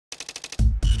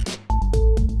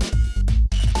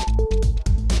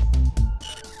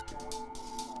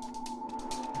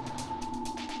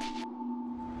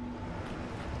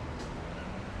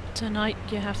Tonight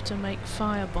you have to make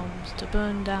firebombs to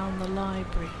burn down the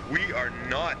library. We are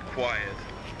not quiet.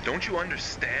 Don't you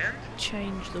understand?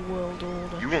 Change the world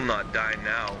order. You will not die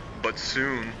now, but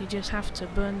soon. You just have to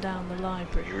burn down the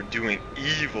library. You're doing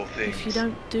evil things. If you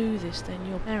don't do this, then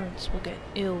your parents will get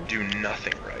ill. Do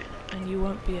nothing right. And you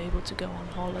won't be able to go on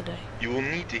holiday. You will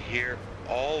need to hear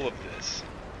all of this.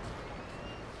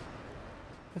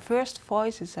 The first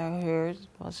voices I heard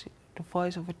was the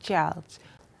voice of a child.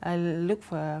 I looked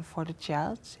for the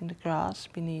child in the grass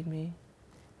beneath me,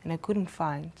 and I couldn't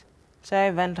find. So I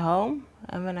went home,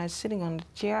 and when I was sitting on the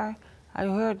chair, I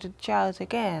heard the child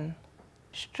again.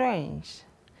 Strange,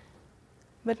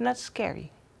 but not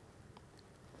scary.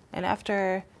 And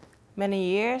after many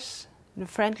years, the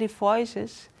friendly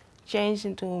voices changed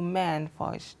into man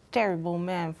voice, terrible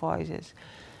man voices.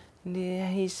 And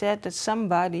he said that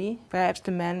somebody, perhaps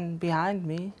the man behind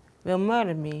me, will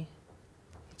murder me.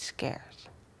 It's scared.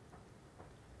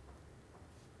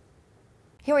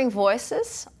 Hearing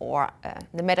voices, or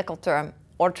the medical term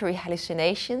auditory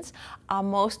hallucinations, are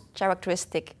most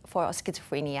characteristic for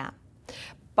schizophrenia.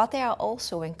 But they are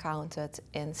also encountered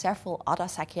in several other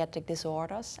psychiatric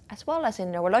disorders, as well as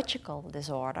in neurological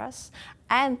disorders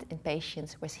and in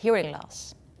patients with hearing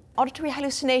loss. Auditory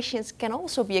hallucinations can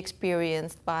also be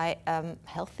experienced by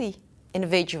healthy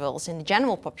individuals in the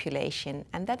general population,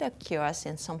 and that occurs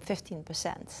in some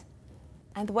 15%.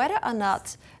 And whether or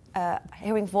not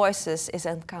hearing voices is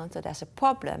encountered as a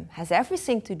problem has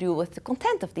everything to do with the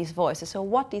content of these voices, or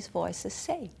what these voices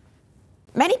say.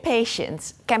 Many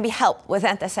patients can be helped with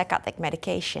antipsychotic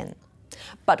medication,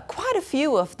 but quite a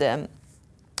few of them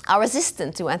are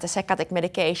resistant to antipsychotic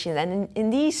medication, and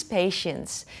in these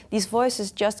patients, these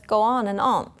voices just go on and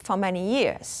on for many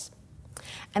years.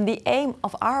 And the aim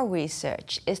of our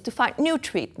research is to find new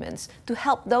treatments to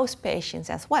help those patients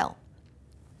as well.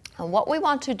 And what we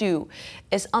want to do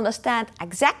is understand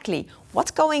exactly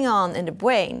what's going on in the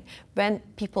brain when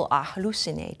people are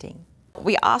hallucinating.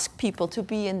 We ask people to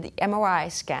be in the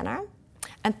MRI scanner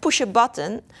and push a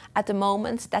button at the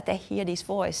moment that they hear these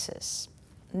voices.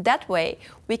 That way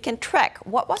we can track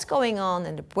what was going on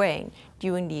in the brain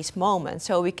during these moments,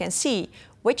 so we can see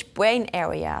which brain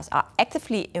areas are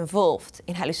actively involved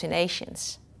in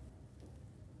hallucinations.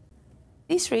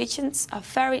 These regions are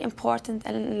very important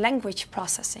in language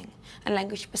processing and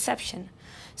language perception.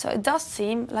 So it does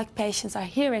seem like patients are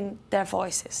hearing their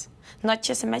voices, not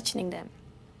just imagining them.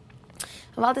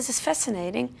 And while this is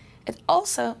fascinating, it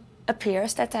also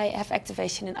appears that they have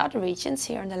activation in other regions,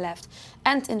 here on the left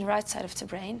and in the right side of the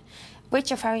brain,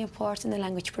 which are very important in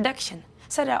language production.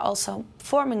 So they're also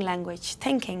forming language,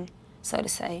 thinking, so to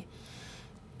say.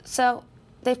 So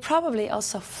they probably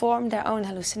also form their own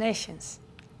hallucinations.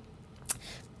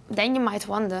 Then you might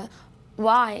wonder,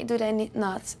 why do they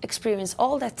not experience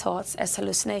all their thoughts as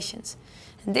hallucinations?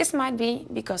 And this might be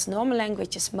because normal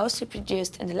language is mostly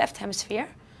produced in the left hemisphere,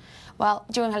 while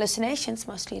during hallucinations,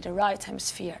 mostly the right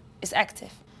hemisphere is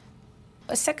active.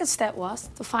 A second step was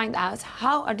to find out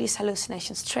how are these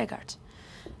hallucinations triggered?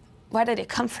 Where do they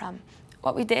come from?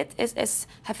 What we did is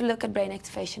have a look at brain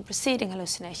activation preceding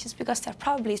hallucinations, because they're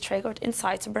probably triggered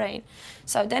inside the brain.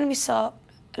 So then we saw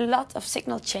a lot of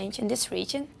signal change in this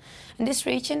region. And this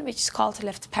region, which is called the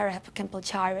left parahippocampal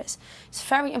gyrus, is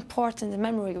very important in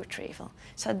memory retrieval.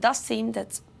 So it does seem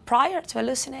that prior to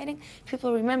hallucinating,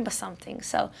 people remember something.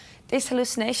 So this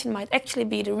hallucination might actually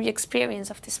be the re-experience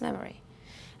of this memory.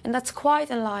 And that's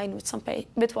quite in line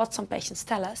with what some patients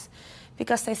tell us,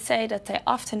 because they say that they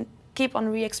often keep on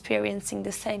re-experiencing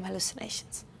the same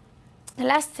hallucinations. The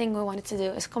last thing we wanted to do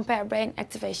is compare brain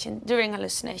activation during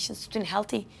hallucinations between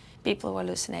healthy people who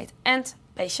hallucinate and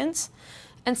patients,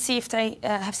 and see if they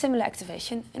have similar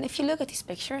activation. And if you look at these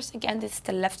pictures, again, this is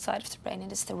the left side of the brain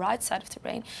and this is the right side of the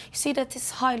brain, you see that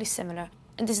it's highly similar.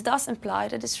 And this does imply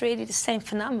that it's really the same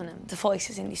phenomenon, the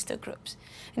voices in these two groups.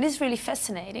 And this is really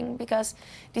fascinating, because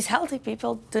these healthy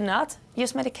people do not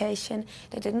use medication,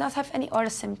 they do not have any other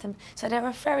symptom, so they're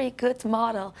a very good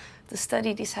model to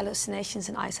study these hallucinations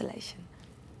in isolation.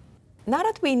 Now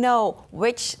that we know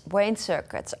which brain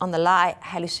circuits underlie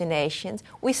hallucinations,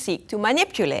 we seek to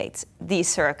manipulate these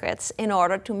circuits in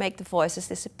order to make the voices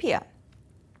disappear.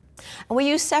 And we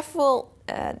use several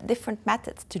different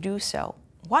methods to do so.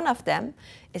 One of them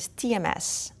is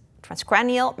TMS,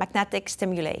 transcranial magnetic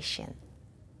stimulation.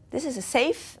 This is a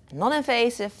safe,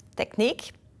 non-invasive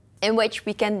technique in which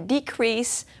we can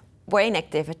decrease brain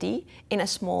activity in a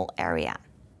small area.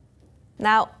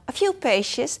 Now, a few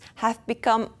patients have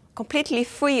become completely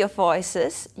free of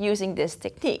voices using this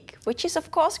technique, which is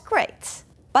of course great.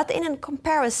 But in a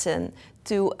comparison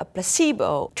to a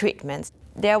placebo treatment,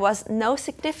 there was no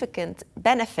significant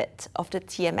benefit of the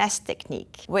TMS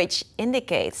technique, which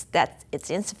indicates that it's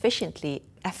insufficiently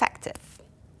effective.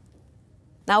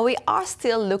 Now, we are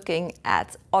still looking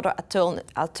at other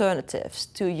alternatives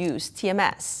to use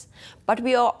TMS, but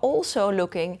we are also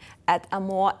looking at a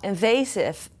more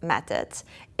invasive method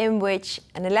in which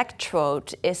an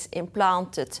electrode is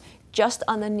implanted just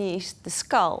underneath the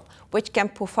skull, which can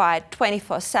provide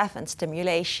 24/7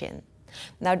 stimulation.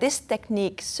 Now, this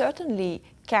technique certainly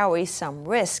carries some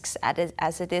risks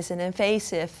as it is an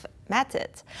invasive method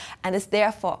and is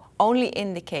therefore only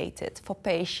indicated for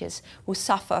patients who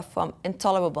suffer from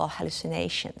intolerable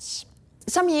hallucinations.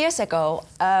 Some years ago,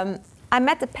 I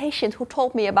met a patient who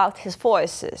told me about his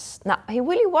voices. Now, he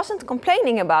really wasn't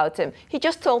complaining about them. He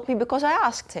just told me because I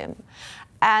asked him.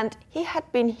 And he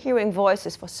had been hearing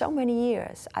voices for so many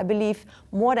years, I believe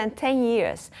more than 10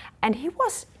 years. And he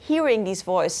was hearing these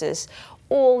voices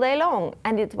all day long,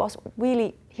 and it was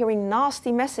really hearing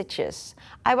nasty messages.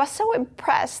 I was so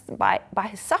impressed by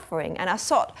his suffering, and I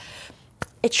thought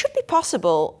it should be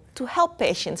possible to help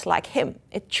patients like him.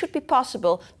 It should be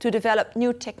possible to develop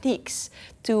new techniques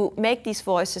to make these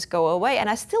voices go away, and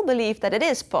I still believe that it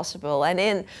is possible. And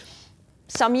in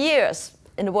some years,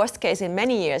 in the worst case in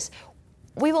many years,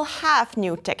 we will have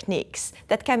new techniques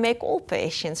that can make all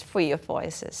patients free of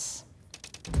voices.